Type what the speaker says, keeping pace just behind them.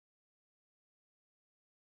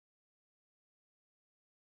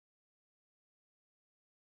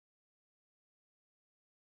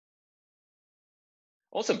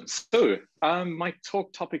Awesome. So my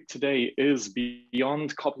talk topic today is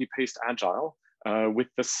beyond copy-paste Agile with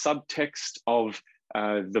the subtext of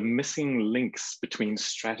the missing links between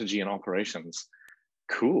strategy and operations.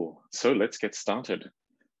 Cool. So let's get started.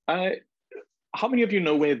 How many of you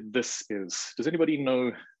know where this is? Does anybody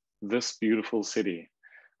know this beautiful city?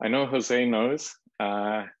 I know Jose knows,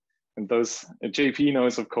 and those JP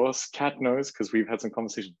knows, of course. Kat knows because we've had some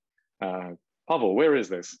conversation. Pavel, where is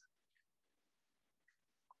this?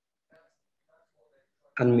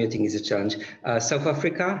 Unmuting is a challenge. South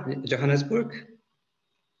Africa, Johannesburg?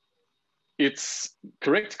 It's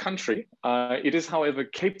correct country. It is, however,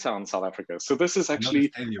 Cape Town, South Africa. So this is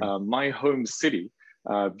actually my home city,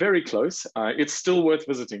 very close. It's still worth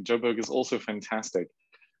visiting. Joburg is also fantastic.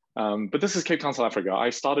 But this is Cape Town, South Africa. I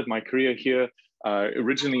started my career here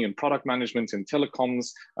originally in product management in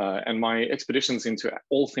telecoms, and my expeditions into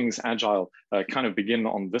all things Agile kind of begin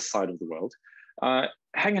on this side of the world.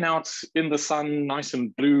 Hanging out in the sun, nice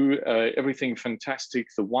and blue, everything fantastic.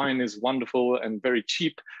 The wine is wonderful and very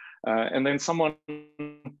cheap. And then someone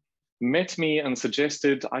met me and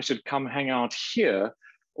suggested I should come hang out here.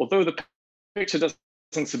 Although the picture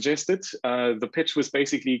doesn't suggest it, the pitch was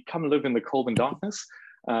basically come live in the cold and darkness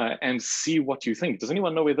and see what you think. Does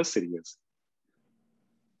anyone know where this city is?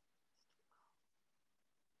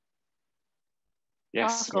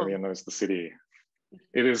 Yes, Maria knows the city.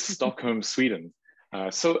 It is Stockholm, Sweden.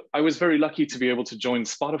 So I was very lucky to be able to join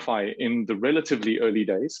Spotify in the relatively early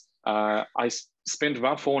days. I spent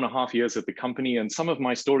about 4.5 years at the company, and some of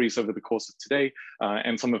my stories over the course of today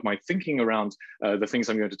and some of my thinking around the things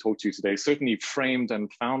I'm going to talk to you today certainly framed and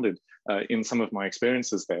founded in some of my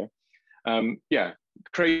experiences there. Yeah,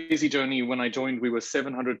 crazy journey. When I joined, we were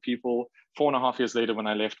 700 people. 4.5 years later, when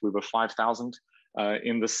I left, we were 5,000.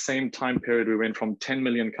 In the same time period, we went from 10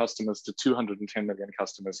 million customers to 210 million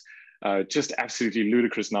customers. Just absolutely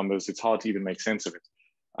ludicrous numbers. It's hard to even make sense of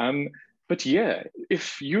it. But yeah,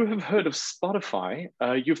 if you have heard of Spotify,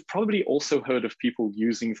 you've probably also heard of people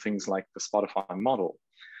using things like the Spotify model.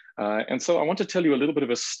 And so I want to tell you a little bit of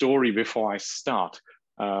a story before I start.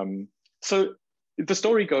 So the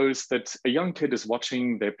story goes that a young kid is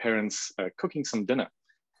watching their parents cooking some dinner.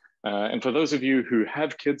 And for those of you who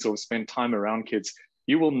have kids or spend time around kids,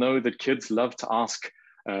 you will know that kids love to ask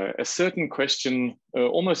a certain question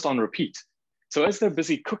almost on repeat. So as they're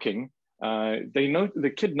busy cooking,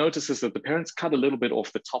 the kid notices that the parents cut a little bit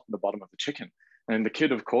off the top and the bottom of the chicken. And the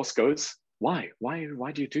kid, of course, goes, why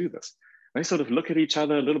do you do this? And they sort of look at each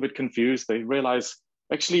other a little bit confused. They realize,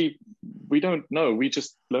 actually, we don't know. We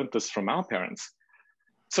just learned this from our parents.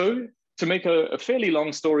 So to make a fairly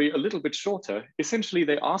long story a little bit shorter, essentially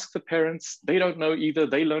they ask the parents, they don't know either,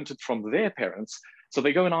 they learned it from their parents. So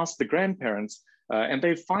they go and ask the grandparents and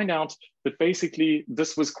they find out that basically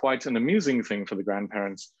this was quite an amusing thing for the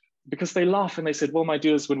grandparents because they laugh and they said, well, my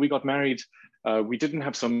dears, when we got married, we didn't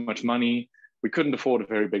have so much money. We couldn't afford a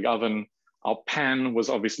very big oven. Our pan was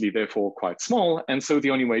obviously therefore quite small. And so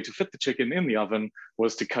the only way to fit the chicken in the oven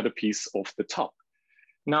was to cut a piece off the top.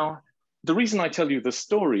 Now, the reason I tell you this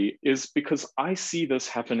story is because I see this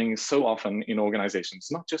happening so often in organizations,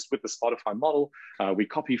 not just with the Spotify model. We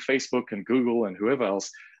copy Facebook and Google and whoever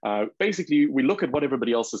else. Basically, we look at what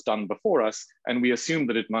everybody else has done before us and we assume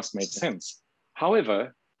that it must make sense.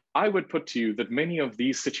 However, I would put to you that many of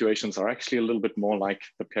these situations are actually a little bit more like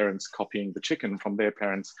the parents copying the chicken from their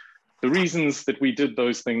parents. The reasons that we did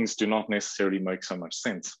those things do not necessarily make so much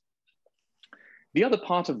sense. The other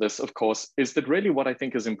part of this, of course, is that really what I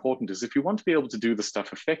think is important is if you want to be able to do the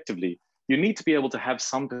stuff effectively, you need to be able to have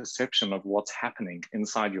some perception of what's happening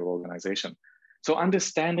inside your organization. So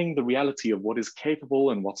understanding the reality of what is capable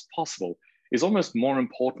and what's possible is almost more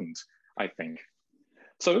important, I think.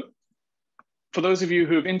 So for those of you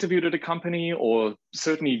who have interviewed at a company or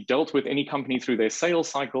certainly dealt with any company through their sales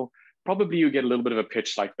cycle, probably you get a little bit of a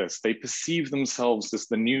pitch like this. They perceive themselves as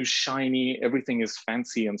the new shiny, everything is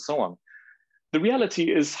fancy and so on. The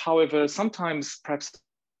reality is, however, sometimes perhaps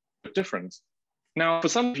different. Now, for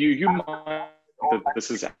some of you, you might think that this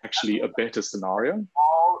is actually a better scenario.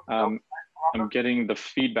 I'm getting the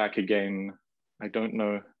feedback again. I don't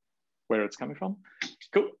know where it's coming from.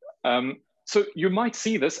 Cool. So you might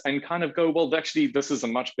see this and kind of go, well, actually, this is a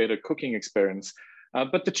much better cooking experience.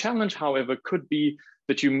 But the challenge, however, could be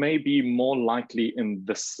that you may be more likely in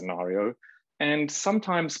this scenario and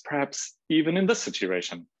sometimes perhaps even in this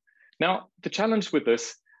situation. Now, the challenge with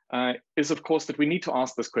this is, of course, that we need to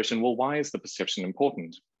ask this question, well, why is the perception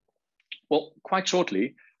important? Well, quite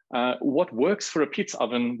shortly, what works for a pizza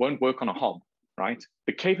oven won't work on a hob, right?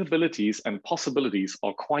 The capabilities and possibilities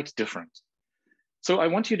are quite different. So I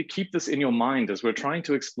want you to keep this in your mind as we're trying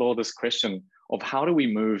to explore this question of how do we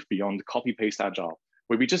move beyond copy-paste Agile,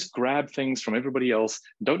 where we just grab things from everybody else,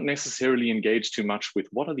 don't necessarily engage too much with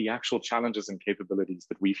what are the actual challenges and capabilities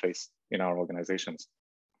that we face in our organizations.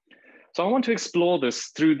 So I want to explore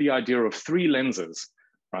this through the idea of three lenses,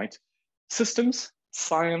 right? Systems,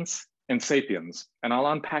 science, and sapiens. And I'll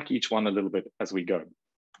unpack each one a little bit as we go.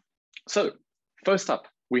 So first up,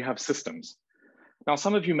 we have systems. Now,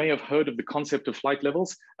 some of you may have heard of the concept of flight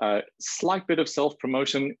levels, slight bit of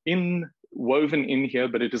self-promotion woven in here,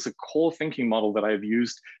 but it is a core thinking model that I've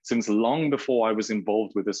used since long before I was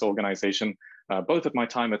involved with this organization, both at my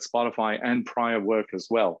time at Spotify and prior work as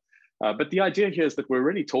well. But the idea here is that we're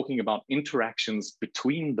really talking about interactions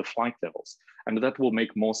between the flight levels, and that will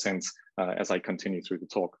make more sense as I continue through the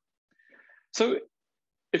talk. So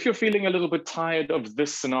if you're feeling a little bit tired of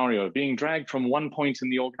this scenario, being dragged from one point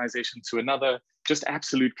in the organization to another, just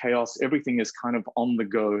absolute chaos, everything is kind of on the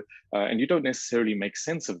go, and you don't necessarily make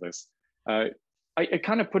sense of this, I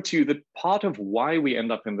kind of put to you that part of why we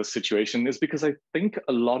end up in this situation is because I think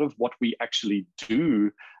a lot of what we actually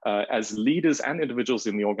do as leaders and individuals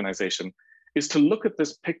in the organization is to look at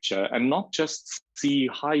this picture and not just see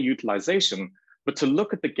high utilization, but to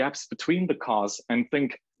look at the gaps between the cars and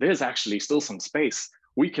think there's actually still some space.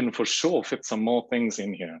 We can for sure fit some more things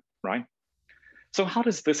in here, right? So how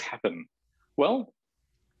does this happen? Well,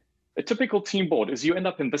 a typical team board is you end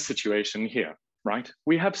up in this situation here, right?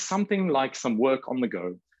 We have something like some work on the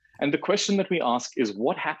go. And the question that we ask is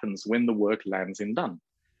what happens when the work lands in done?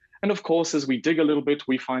 And of course, as we dig a little bit,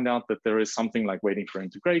 we find out that there is something like waiting for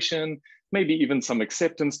integration, maybe even some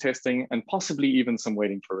acceptance testing, and possibly even some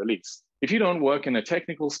waiting for release. If you don't work in a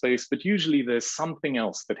technical space, but usually there's something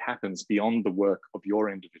else that happens beyond the work of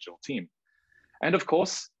your individual team. And of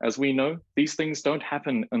course, as we know, these things don't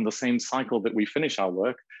happen in the same cycle that we finish our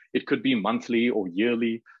work. It could be monthly or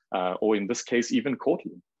yearly, or in this case, even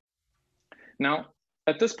quarterly. Now,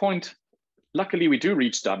 at this point, luckily we do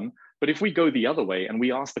reach done, but if we go the other way and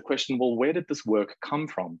we ask the question, well, where did this work come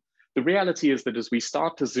from? The reality is that as we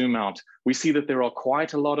start to zoom out, we see that there are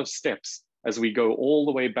quite a lot of steps as we go all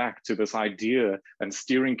the way back to this idea and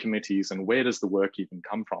steering committees and where does the work even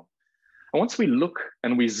come from? And once we look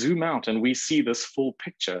and we zoom out and we see this full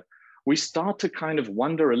picture, we start to kind of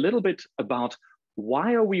wonder a little bit about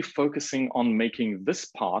why are we focusing on making this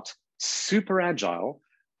part super agile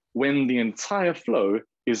when the entire flow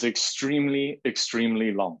is extremely,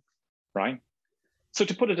 extremely long, right? So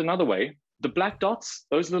to put it another way, the black dots,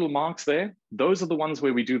 those little marks there, those are the ones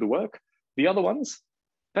where we do the work. The other ones,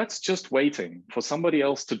 that's just waiting for somebody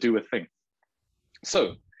else to do a thing.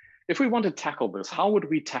 So if we want to tackle this, how would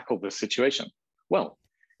we tackle this situation? Well,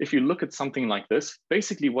 if you look at something like this,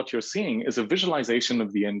 basically what you're seeing is a visualization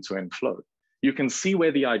of the end-to-end flow. You can see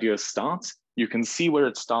where the idea starts. You can see where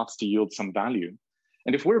it starts to yield some value.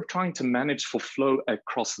 And if we're trying to manage for flow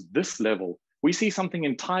across this level, we see something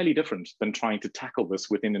entirely different than trying to tackle this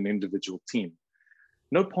within an individual team.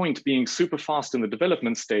 No point being super fast in the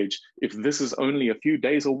development stage if this is only a few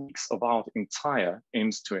days or weeks of our entire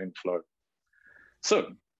end-to-end flow. So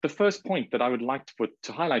the first point that I would like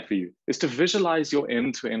to highlight for you is to visualize your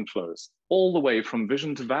end-to-end flows, all the way from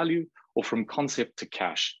vision to value or from concept to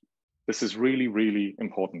cash. This is really, really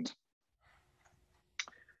important.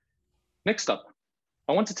 Next up,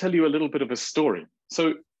 I want to tell you a little bit of a story.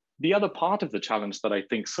 So the other part of the challenge that I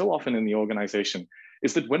think so often in the organization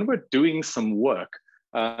is that when we're doing some work,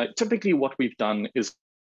 typically what we've done is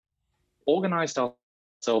organized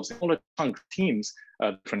ourselves in smaller chunk teams,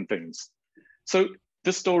 different things. So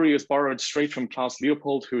this story is borrowed straight from Klaus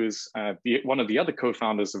Leopold, who is one of the other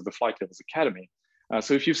co-founders of the Flight Levels Academy.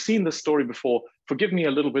 So if you've seen this story before, forgive me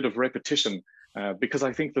a little bit of repetition, because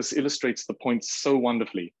I think this illustrates the point so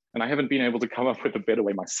wonderfully, and I haven't been able to come up with a better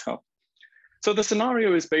way myself. So the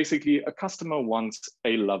scenario is basically a customer wants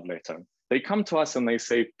a love letter. They come to us and they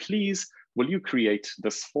say, please, will you create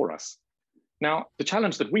this for us? Now, the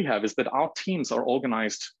challenge that we have is that our teams are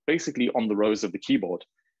organized basically on the rows of the keyboard,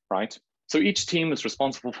 right? So each team is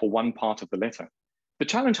responsible for one part of the letter. The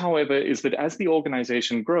challenge, however, is that as the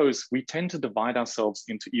organization grows, we tend to divide ourselves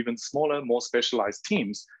into even smaller, more specialized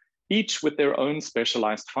teams, each with their own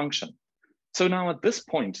specialized function. So now at this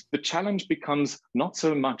point, the challenge becomes not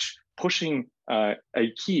so much pushing a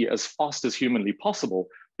key as fast as humanly possible,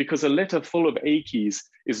 because a letter full of A keys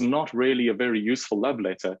is not really a very useful love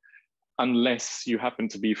letter unless you happen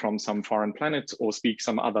to be from some foreign planet or speak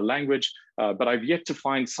some other language. But I've yet to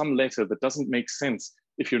find some letter that doesn't make sense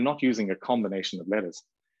if you're not using a combination of letters.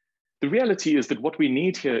 The reality is that what we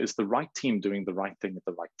need here is the right team doing the right thing at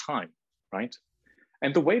the right time, right?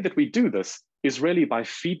 And the way that we do this is really by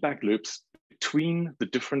feedback loops between the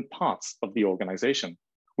different parts of the organization.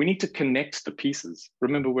 We need to connect the pieces.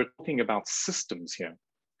 Remember, we're talking about systems here.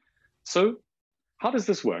 So how does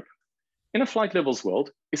this work? In a flight levels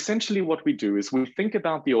world, essentially what we do is we think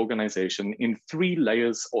about the organization in 3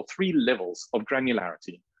 layers or 3 levels of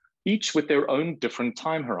granularity, each with their own different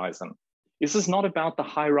time horizon. This is not about the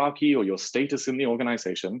hierarchy or your status in the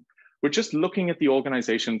organization. We're just looking at the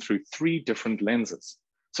organization through 3 different lenses.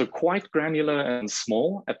 So quite granular and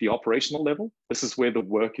small at the operational level. This is where the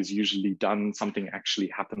work is usually done, something actually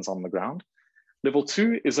happens on the ground. Level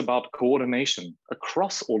 2 is about coordination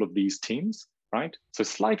across all of these teams, right? So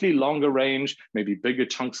slightly longer range, maybe bigger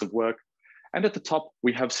chunks of work. And at the top,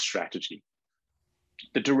 we have strategy,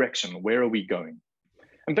 the direction, where are we going?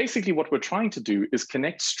 And basically what we're trying to do is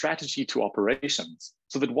connect strategy to operations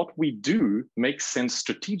so that what we do makes sense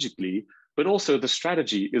strategically, but also the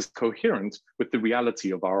strategy is coherent with the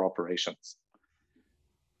reality of our operations.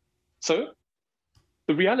 So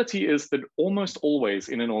the reality is that almost always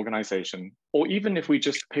in an organization, or even if we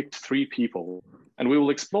just picked 3 people, and we will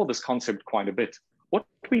explore this concept quite a bit, what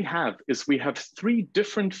we have is we have 3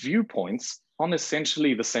 different viewpoints on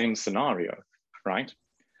essentially the same scenario, right?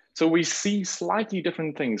 So we see slightly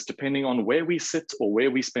different things depending on where we sit or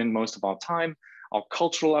where we spend most of our time, our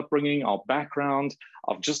cultural upbringing, our background,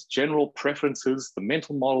 our just general preferences, the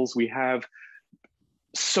mental models we have.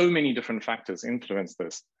 So many different factors influence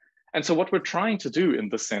this. And so what we're trying to do in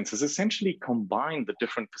this sense is essentially combine the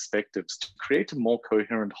different perspectives to create a more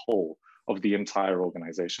coherent whole of the entire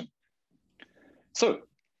organization. So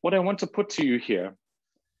what I want to put to you here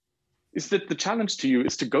is that the challenge to you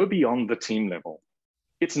is to go beyond the team level.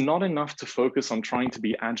 It's not enough to focus on trying to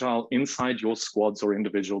be agile inside your squads or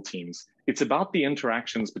individual teams. It's about the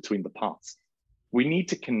interactions between the parts. We need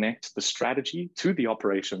to connect the strategy to the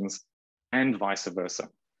operations and vice versa.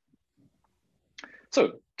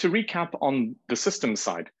 So to recap on the systems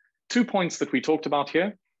side, 2 points that we talked about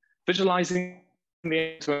here: visualizing the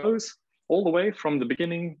end-to-ends all the way from the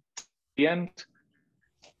beginning to the end,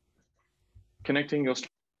 connecting your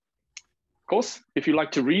strategy. Of course, if you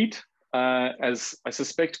like to read, as I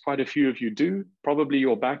suspect quite a few of you do, probably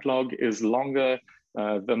your backlog is longer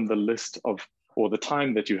than the list of, or the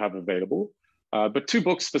time that you have available. But 2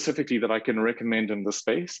 books specifically that I can recommend in this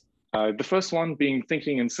space. The first one being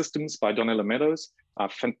Thinking in Systems by Donella Meadows, a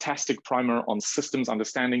fantastic primer on systems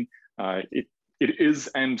understanding. It is,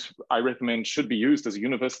 and I recommend should be used as a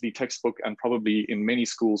university textbook and probably in many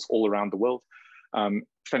schools all around the world.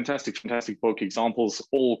 Fantastic, fantastic book, examples,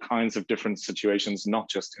 all kinds of different situations, not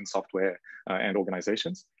just in software and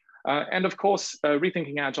organizations. And of course,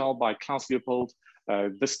 Rethinking Agile by Klaus Leopold.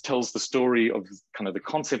 This tells the story of kind of the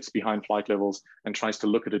concepts behind flight levels and tries to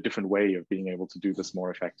look at a different way of being able to do this more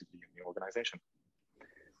effectively in the organization.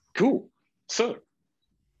 Cool. So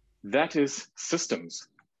that is systems.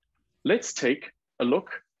 Let's take a look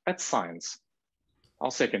at science,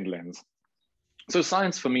 our second lens. So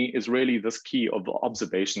science for me is really this key of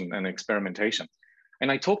observation and experimentation.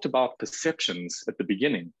 And I talked about perceptions at the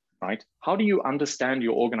beginning, right? How do you understand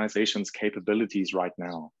your organization's capabilities right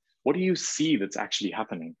now? What do you see that's actually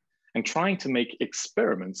happening? And trying to make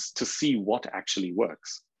experiments to see what actually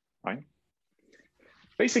works, right?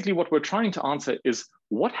 Basically, what we're trying to answer is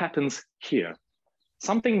what happens here?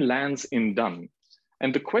 Something lands in done.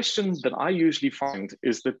 And the question that I usually find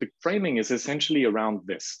is that the framing is essentially around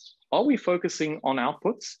this. Are we focusing on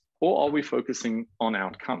outputs or are we focusing on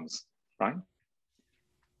outcomes, right?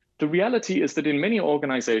 The reality is that in many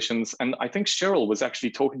organizations, and I think Cheryl was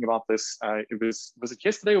actually talking about this, was it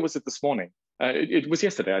yesterday or was it this morning? It was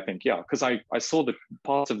yesterday, I think, yeah, because I saw the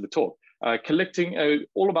part of the talk, collecting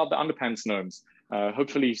all about the underpants gnomes.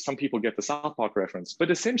 Hopefully some people get the South Park reference, but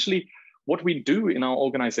essentially what we do in our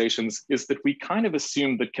organizations is that we kind of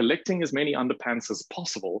assume that collecting as many underpants as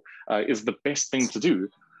possible is the best thing to do.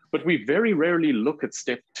 But we very rarely look at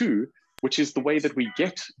step 2, which is the way that we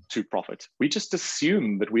get to profit. We just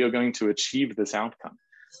assume that we are going to achieve this outcome.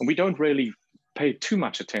 And we don't really pay too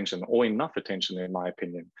much attention, or enough attention, in my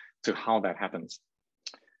opinion, to how that happens.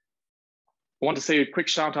 I want to say a quick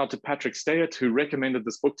shout out to Patrick Stayert, who recommended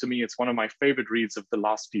this book to me. It's one of my favorite reads of the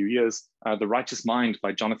last few years, The Righteous Mind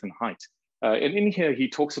by Jonathan Haidt. And in here, he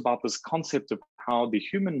talks about this concept of how the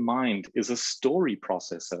human mind is a story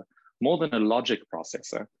processor more than a logic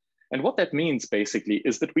processor. And what that means basically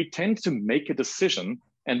is that we tend to make a decision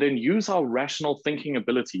and then use our rational thinking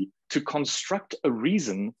ability to construct a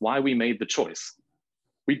reason why we made the choice.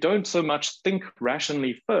 We don't so much think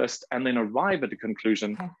rationally first and then arrive at a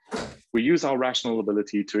conclusion. We use our rational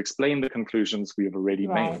ability to explain the conclusions we have already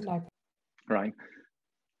made, right?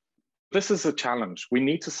 This is a challenge. We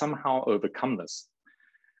need to somehow overcome this.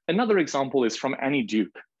 Another example is from Annie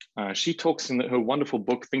Duke. She talks in her wonderful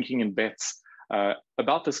book, Thinking in Bets,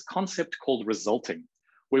 about this concept called resulting,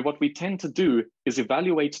 where what we tend to do is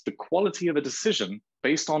evaluate the quality of a decision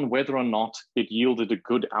based on whether or not it yielded a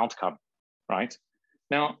good outcome, right?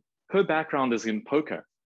 Now, her background is in poker,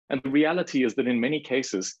 and the reality is that in many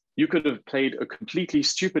cases, you could have played a completely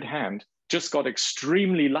stupid hand, just got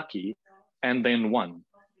extremely lucky, and then won.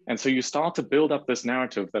 And so you start to build up this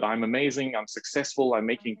narrative that I'm amazing, I'm successful, I'm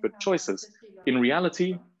making good choices. In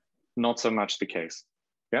reality, not so much the case,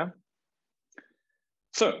 yeah?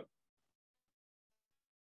 So,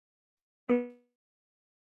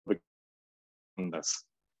 this.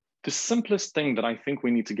 The simplest thing that I think we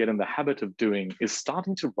need to get in the habit of doing is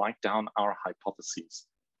starting to write down our hypotheses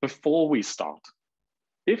before we start.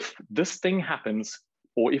 If this thing happens,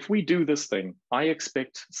 or if we do this thing, I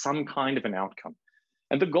expect some kind of an outcome.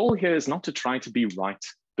 And the goal here is not to try to be right.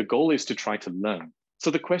 The goal is to try to learn.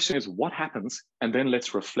 So the question is, what happens? And then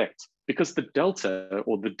let's reflect. Because the delta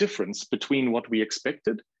or the difference between what we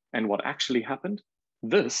expected and what actually happened,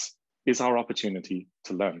 this is our opportunity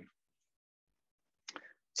to learn.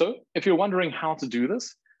 So if you're wondering how to do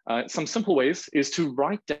this, some simple ways is to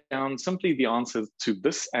write down simply the answers to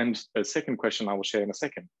this and a second question I will share in a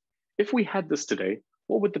second. If we had this today,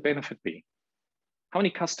 what would the benefit be? How many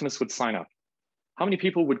customers would sign up? How many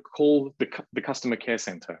people would call the customer care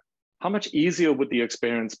center? How much easier would the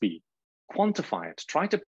experience be? Quantify it. Try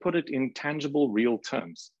to put it in tangible, real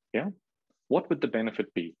terms. Yeah? What would the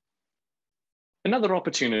benefit be? Another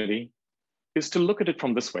opportunity is to look at it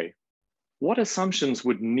from this way. What assumptions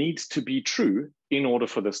would need to be true in order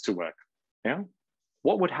for this to work? Yeah?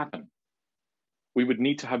 What would happen? We would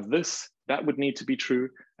need to have this, that would need to be true,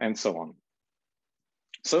 and so on.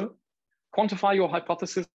 So quantify your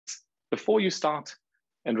hypothesis before you start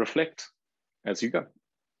and reflect as you go.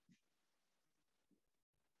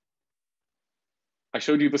 I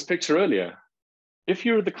showed you this picture earlier. If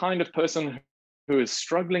you're the kind of person who is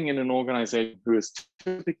struggling in an organization, who is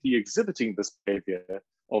typically exhibiting this behavior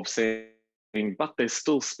of saying, but there's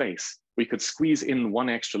still space, we could squeeze in one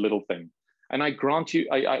extra little thing. And I grant you,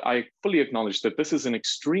 I fully acknowledge that this is an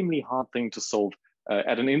extremely hard thing to solve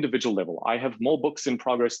at an individual level. I have more books in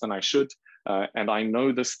progress than I should, and I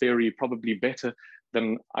know this theory probably better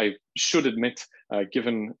than I should admit,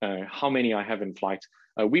 given how many I have in flight.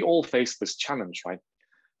 We all face this challenge, right?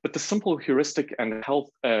 But the simple heuristic and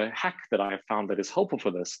hack that I have found that is helpful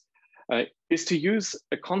for this is to use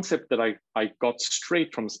a concept that I got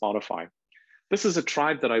straight from Spotify. This is a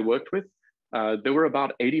tribe that I worked with. There were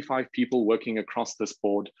about 85 people working across this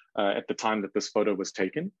board at the time that this photo was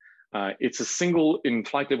taken. It's a single, in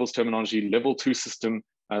flight levels terminology, level 2 system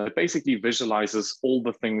that basically visualizes all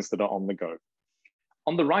the things that are on the go.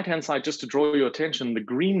 On the right-hand side, just to draw your attention, the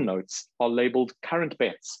green notes are labeled current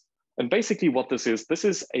bets. And basically what this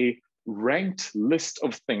is a ranked list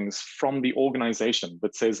of things from the organization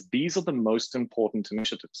that says these are the most important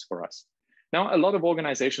initiatives for us. Now, a lot of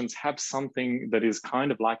organizations have something that is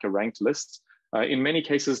kind of like a ranked list. In many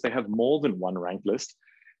cases, they have more than one ranked list.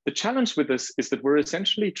 The challenge with this is that we're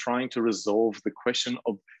essentially trying to resolve the question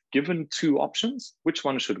of, given two options, which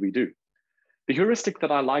one should we do? The heuristic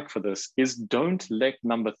that I like for this is don't let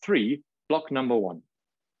number 3 block number 1,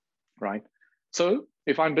 right? So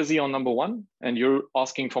if I'm busy on number 1 and you're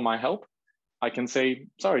asking for my help, I can say,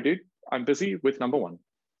 sorry, dude, I'm busy with number 1.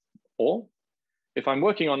 Or if I'm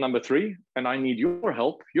working on number 3 and I need your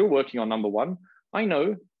help, you're working on number 1, I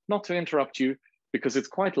know not to interrupt you because it's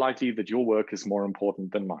quite likely that your work is more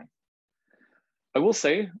important than mine. I will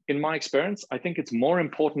say, in my experience, I think it's more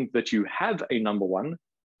important that you have a number 1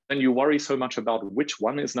 than you worry so much about which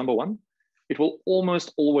one is number 1. It will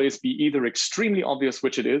almost always be either extremely obvious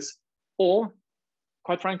which it is, or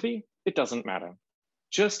quite frankly, it doesn't matter.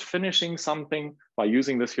 Just finishing something by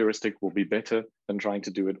using this heuristic will be better than trying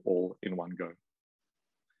to do it all in one go.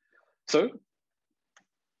 So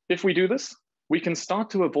if we do this, we can start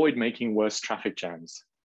to avoid making worse traffic jams.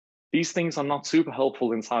 These things are not super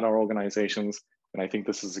helpful inside our organizations, and I think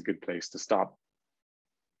this is a good place to start.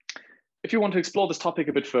 If you want to explore this topic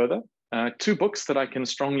a bit further, 2 books that I can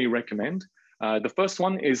strongly recommend. The first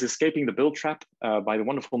one is Escaping the Build Trap by the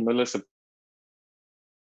wonderful Melissa.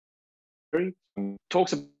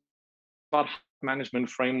 Talks about management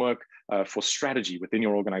framework for strategy within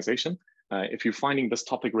your organization. If you're finding this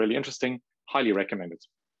topic really interesting, highly recommend it.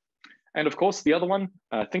 And of course, the other one,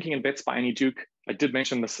 Thinking in Bets by Annie Duke. I did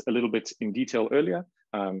mention this a little bit in detail earlier.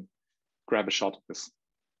 Grab a shot of this.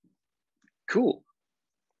 Cool.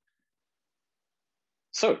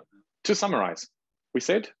 So to summarize, we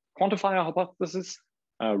said, quantify our hypothesis,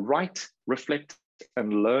 write, reflect,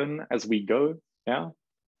 and learn as we go. Yeah.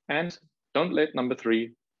 And don't let number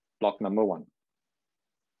 3 block number 1.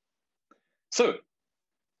 So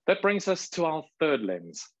that brings us to our third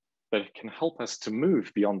lens that can help us to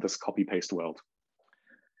move beyond this copy-paste world.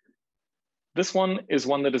 This one is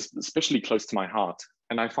one that is especially close to my heart,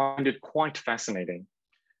 and I find it quite fascinating.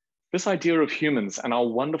 This idea of humans and our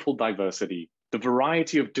wonderful diversity, the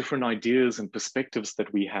variety of different ideas and perspectives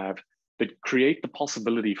that we have that create the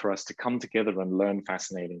possibility for us to come together and learn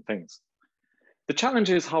fascinating things. The challenge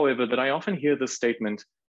is, however, that I often hear this statement,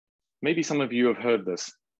 maybe some of you have heard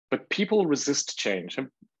this, but people resist change. And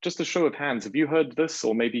just a show of hands, have you heard this,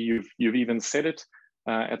 or maybe you've even said it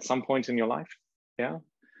at some point in your life? Yeah.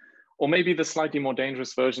 Or maybe the slightly more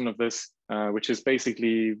dangerous version of this, which is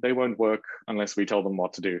basically they won't work unless we tell them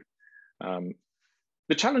what to do.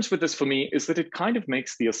 The challenge with this for me is that it kind of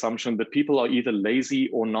makes the assumption that people are either lazy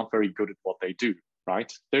or not very good at what they do,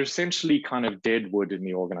 right? They're essentially kind of dead wood in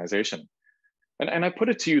the organization. And I put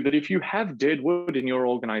it to you that if you have dead wood in your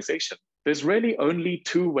organization, there's really only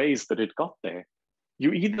 2 ways that it got there.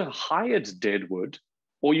 You either hired dead wood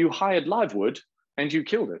or you hired live wood and you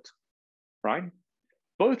killed it, right?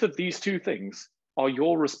 Both of these 2 things are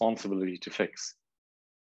your responsibility to fix.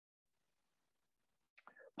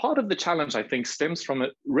 Part of the challenge, I think, stems from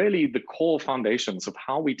really the core foundations of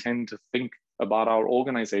how we tend to think about our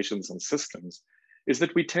organizations and systems, is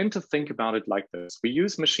that we tend to think about it like this. We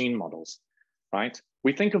use machine models, right?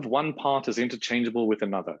 We think of one part as interchangeable with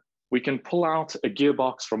another. We can pull out a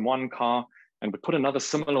gearbox from one car and put another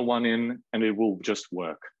similar one in, and it will just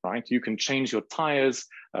work, right? You can change your tires,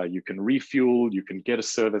 you can refuel, you can get a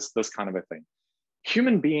service, this kind of a thing.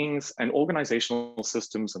 Human beings and organizational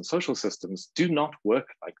systems and social systems do not work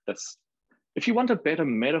like this. If you want a better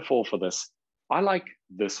metaphor for this, I like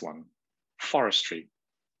this one, forestry,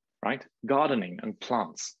 right? Gardening and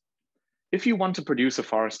plants. If you want to produce a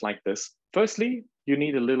forest like this, firstly, you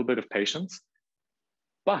need a little bit of patience.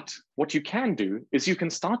 But what you can do is you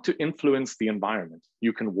can start to influence the environment.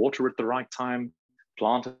 You can water at the right time,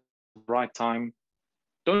 plant at the right time.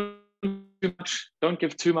 Don't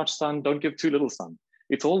give too much sun, don't give too little sun.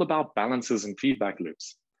 It's all about balances and feedback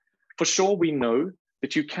loops. For sure, we know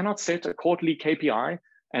that you cannot set a quarterly KPI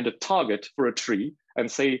and a target for a tree and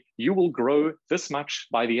say, you will grow this much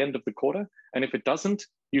by the end of the quarter. And if it doesn't,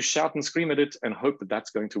 you shout and scream at it and hope that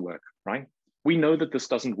that's going to work, right? We know that this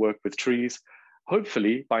doesn't work with trees.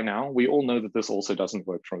 Hopefully, by now, we all know that this also doesn't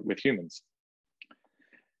work with humans.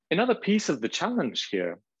 Another piece of the challenge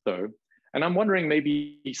here, though, and I'm wondering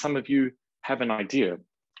maybe some of you have an idea.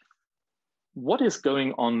 What is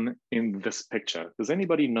going on in this picture? Does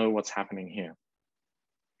anybody know what's happening here?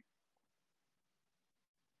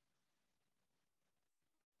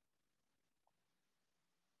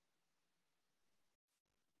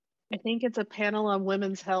 I think it's a panel on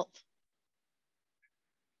women's health.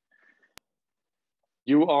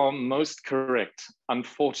 You are most correct,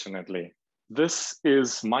 unfortunately. This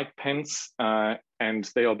is Mike Pence, and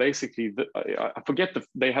they are basically, I forget,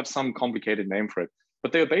 they have some complicated name for it,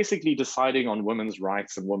 but they're basically deciding on women's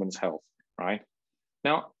rights and women's health, right?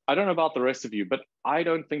 Now, I don't know about the rest of you, but I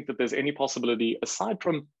don't think that there's any possibility, aside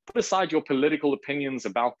from, put aside your political opinions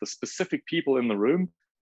about the specific people in the room,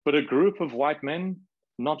 but a group of white men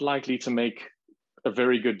not likely to make a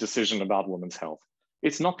very good decision about women's health.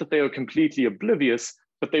 It's not that they are completely oblivious,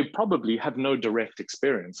 but they probably have no direct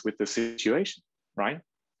experience with the situation, right?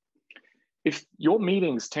 If your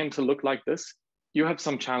meetings tend to look like this, you have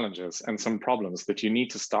some challenges and some problems that you need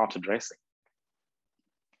to start addressing.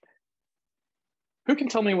 Who can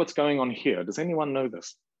tell me what's going on here? Does anyone know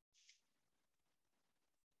this?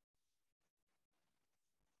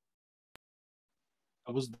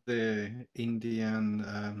 That was the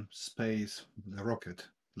Indian space rocket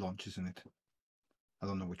launch, isn't it? I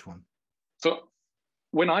don't know which one. So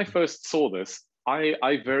when I first saw this,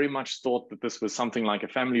 I very much thought that this was something like a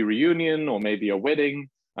family reunion or maybe a wedding,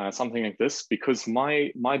 something like this, because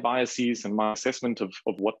my biases and my assessment of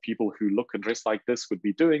what people who look and dress like this would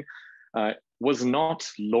be doing was not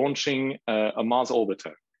launching a Mars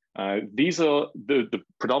orbiter. These are the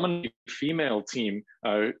predominantly female team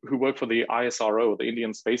who work for the ISRO, the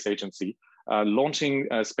Indian Space Agency, launching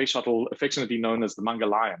a space shuttle affectionately known as the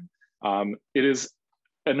Mangalyaan. It is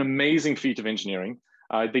an amazing feat of engineering.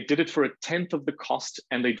 They did it for 1/10 of the cost,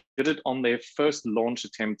 and they did it on their first launch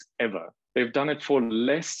attempt ever. They've done it for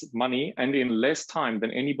less money and in less time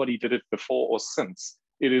than anybody did it before or since.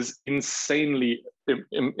 It is insanely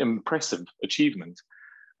impressive achievement.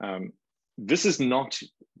 This is not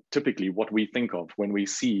typically what we think of when we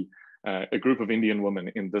see a group of Indian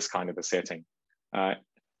women in this kind of a setting.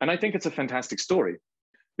 And I think it's a fantastic story.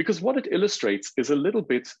 because what it illustrates is a little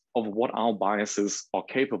bit of what our biases are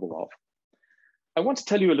capable of. I want to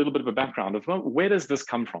tell you a little bit of a background of, well, where does this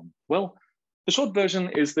come from? Well, the short version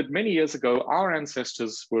is that many years ago, our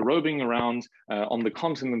ancestors were roving around on the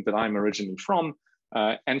continent that I'm originally from,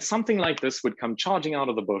 and something like this would come charging out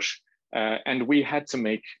of the bush, and we had to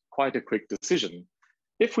make quite a quick decision.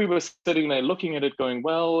 If we were sitting there looking at it going,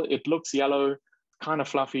 well, it looks yellow, kind of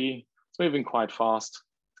fluffy, it's moving quite fast,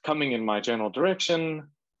 coming in my general direction,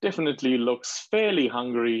 definitely looks fairly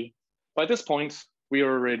hungry. By this point, we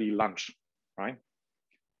are already lunch, right?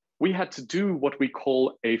 We had to do what we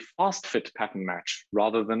call a fast fit pattern match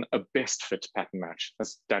rather than a best fit pattern match,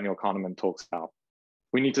 as Daniel Kahneman talks about.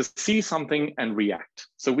 We need to see something and react.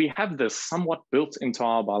 So we have this somewhat built into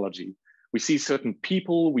our biology. We see certain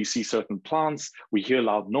people, we see certain plants, we hear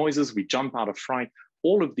loud noises, we jump out of fright.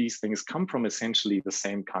 All of these things come from essentially the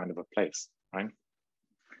same kind of a place, right?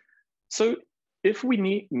 So if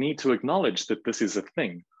we need to acknowledge that this is a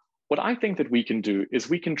thing, what I think that we can do is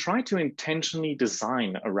we can try to intentionally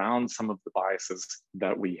design around some of the biases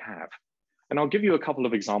that we have. And I'll give you a couple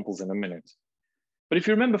of examples in a minute. But if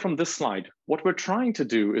you remember from this slide, what we're trying to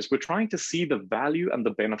do is we're trying to see the value and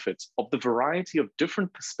the benefits of the variety of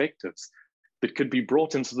different perspectives that could be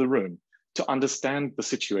brought into the room to understand the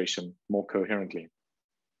situation more coherently.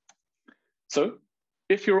 So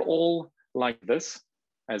if you're all like this,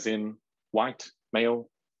 as in white, male,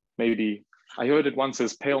 maybe, I heard it once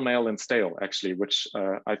as pale, male, and stale, actually, which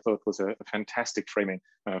I thought was a fantastic framing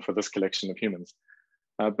for this collection of humans.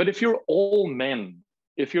 But if you're all men,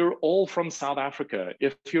 if you're all from South Africa,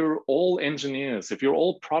 if you're all engineers, if you're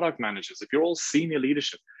all product managers, if you're all senior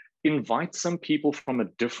leadership, invite some people from a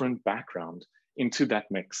different background into that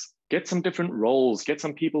mix. Get some different roles, get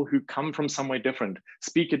some people who come from somewhere different,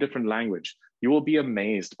 speak a different language. You will be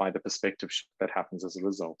amazed by the perspective that happens as a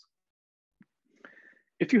result.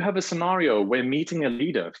 If you have a scenario where meeting a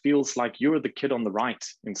leader feels like you're the kid on the right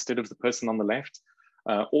instead of the person on the left,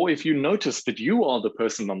 or if you notice that you are the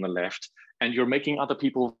person on the left and you're making other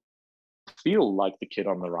people feel like the kid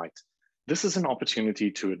on the right, this is an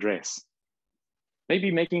opportunity to address.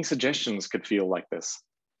 Maybe making suggestions could feel like this,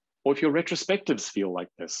 or if your retrospectives feel like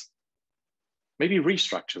this. Maybe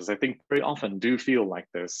restructures, I think very often do feel like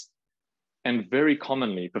this, and very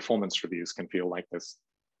commonly performance reviews can feel like this.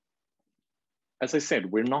 As I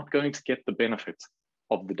said, we're not going to get the benefit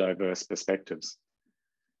of the diverse perspectives.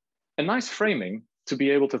 A nice framing to be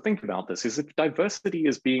able to think about this is if diversity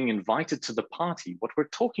is being invited to the party, what we're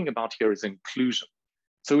talking about here is inclusion.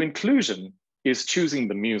 So inclusion is choosing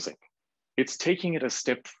the music. It's taking it a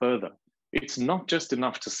step further. It's not just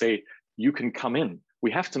enough to say, you can come in. We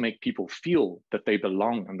have to make people feel that they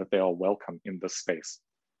belong and that they are welcome in this space.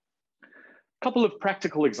 A couple of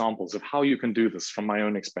practical examples of how you can do this from my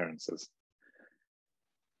own experiences.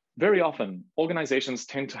 Very often, organizations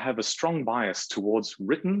tend to have a strong bias towards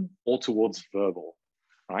written or towards verbal,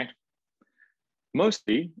 right?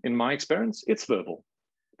 Mostly, in my experience, it's verbal.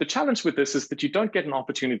 The challenge with this is that you don't get an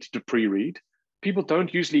opportunity to pre-read. People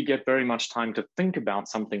don't usually get very much time to think about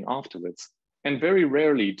something afterwards. And very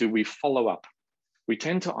rarely do we follow up. We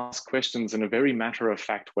tend to ask questions in a very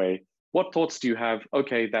matter-of-fact way. What thoughts do you have?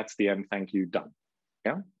 Okay, that's the end, thank you, done.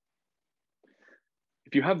 Yeah?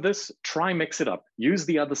 If you have this, try mix it up. Use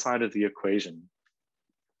the other side of the equation.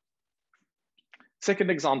 Second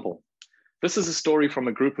example. This is a story from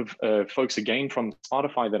a group of folks, again, from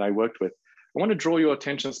Spotify that I worked with. I want to draw your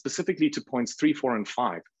attention specifically to points 3, 4, and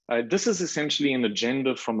 5. This is essentially an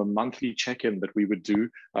agenda from a monthly check-in that we would do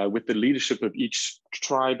with the leadership of each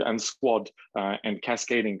tribe and squad and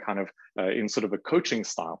cascading kind of in sort of a coaching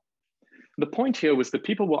style. The point here was that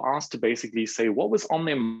people were asked to basically say what was on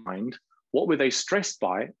their mind, what were they stressed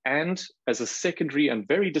by, and as a secondary and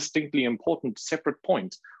very distinctly important separate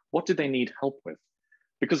point, what did they need help with?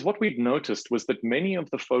 Because what we'd noticed was that many of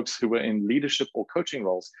the folks who were in leadership or coaching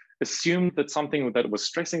roles assumed that something that was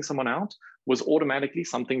stressing someone out was automatically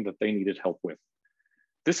something that they needed help with.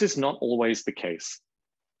 This is not always the case.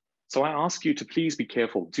 So I ask you to please be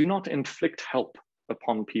careful. Do not inflict help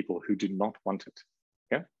upon people who do not want it.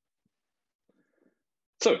 Yeah?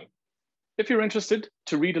 So if you're interested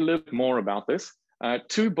to read a little bit more about this,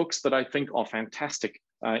 2 books that I think are fantastic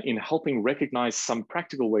in helping recognize some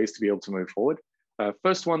practical ways to be able to move forward.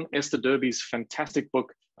 First one, Esther Derby's fantastic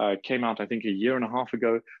book, came out, I think, 1.5 years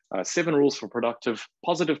ago, 7 Rules for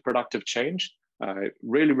Positive Productive Change.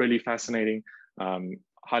 Really, really fascinating.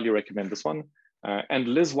 Highly recommend this one. And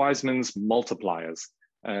Liz Wiseman's Multipliers.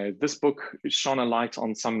 This book shone a light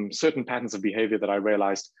on some certain patterns of behavior that I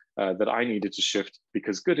realized that I needed to shift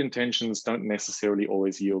because good intentions don't necessarily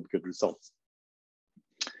always yield good results.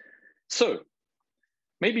 So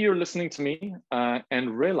maybe you're listening to me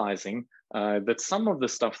and realizing that some of the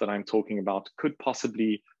stuff that I'm talking about could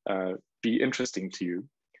possibly be interesting to you.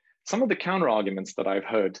 Some of the counter arguments that I've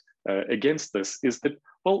heard against this is that,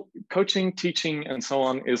 well, coaching, teaching, and so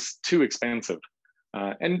on is too expensive.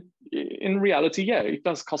 And in reality, yeah, it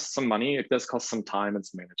does cost some money, it does cost some time and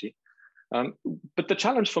some energy. But the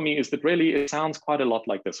challenge for me is that really it sounds quite a lot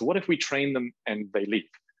like this. What if we train them and they leave?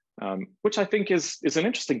 Which I think is an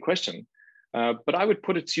interesting question. But I would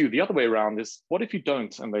put it to you the other way around is, what if you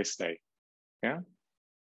don't and they stay? Yeah.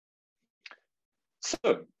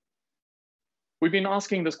 So we've been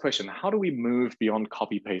asking this question, how do we move beyond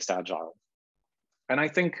copy-paste Agile? And I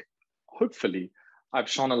think hopefully I've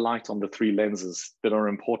shone a light on the three lenses that are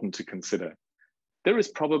important to consider. There is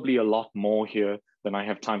probably a lot more here than I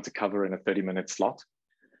have time to cover in a 30-minute slot.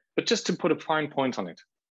 But just to put a fine point on it,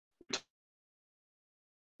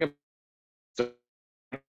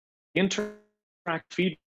 interact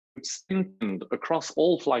feedback across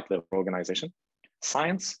all flight level organization,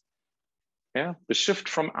 science, yeah, the shift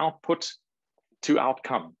from output to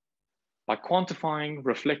outcome by quantifying,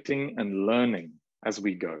 reflecting, and learning as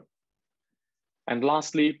we go. And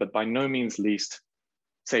lastly, but by no means least,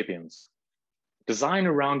 sapiens. Design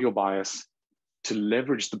around your bias to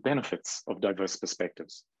leverage the benefits of diverse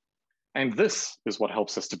perspectives. And this is what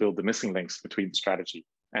helps us to build the missing links between strategy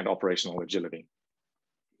and operational agility.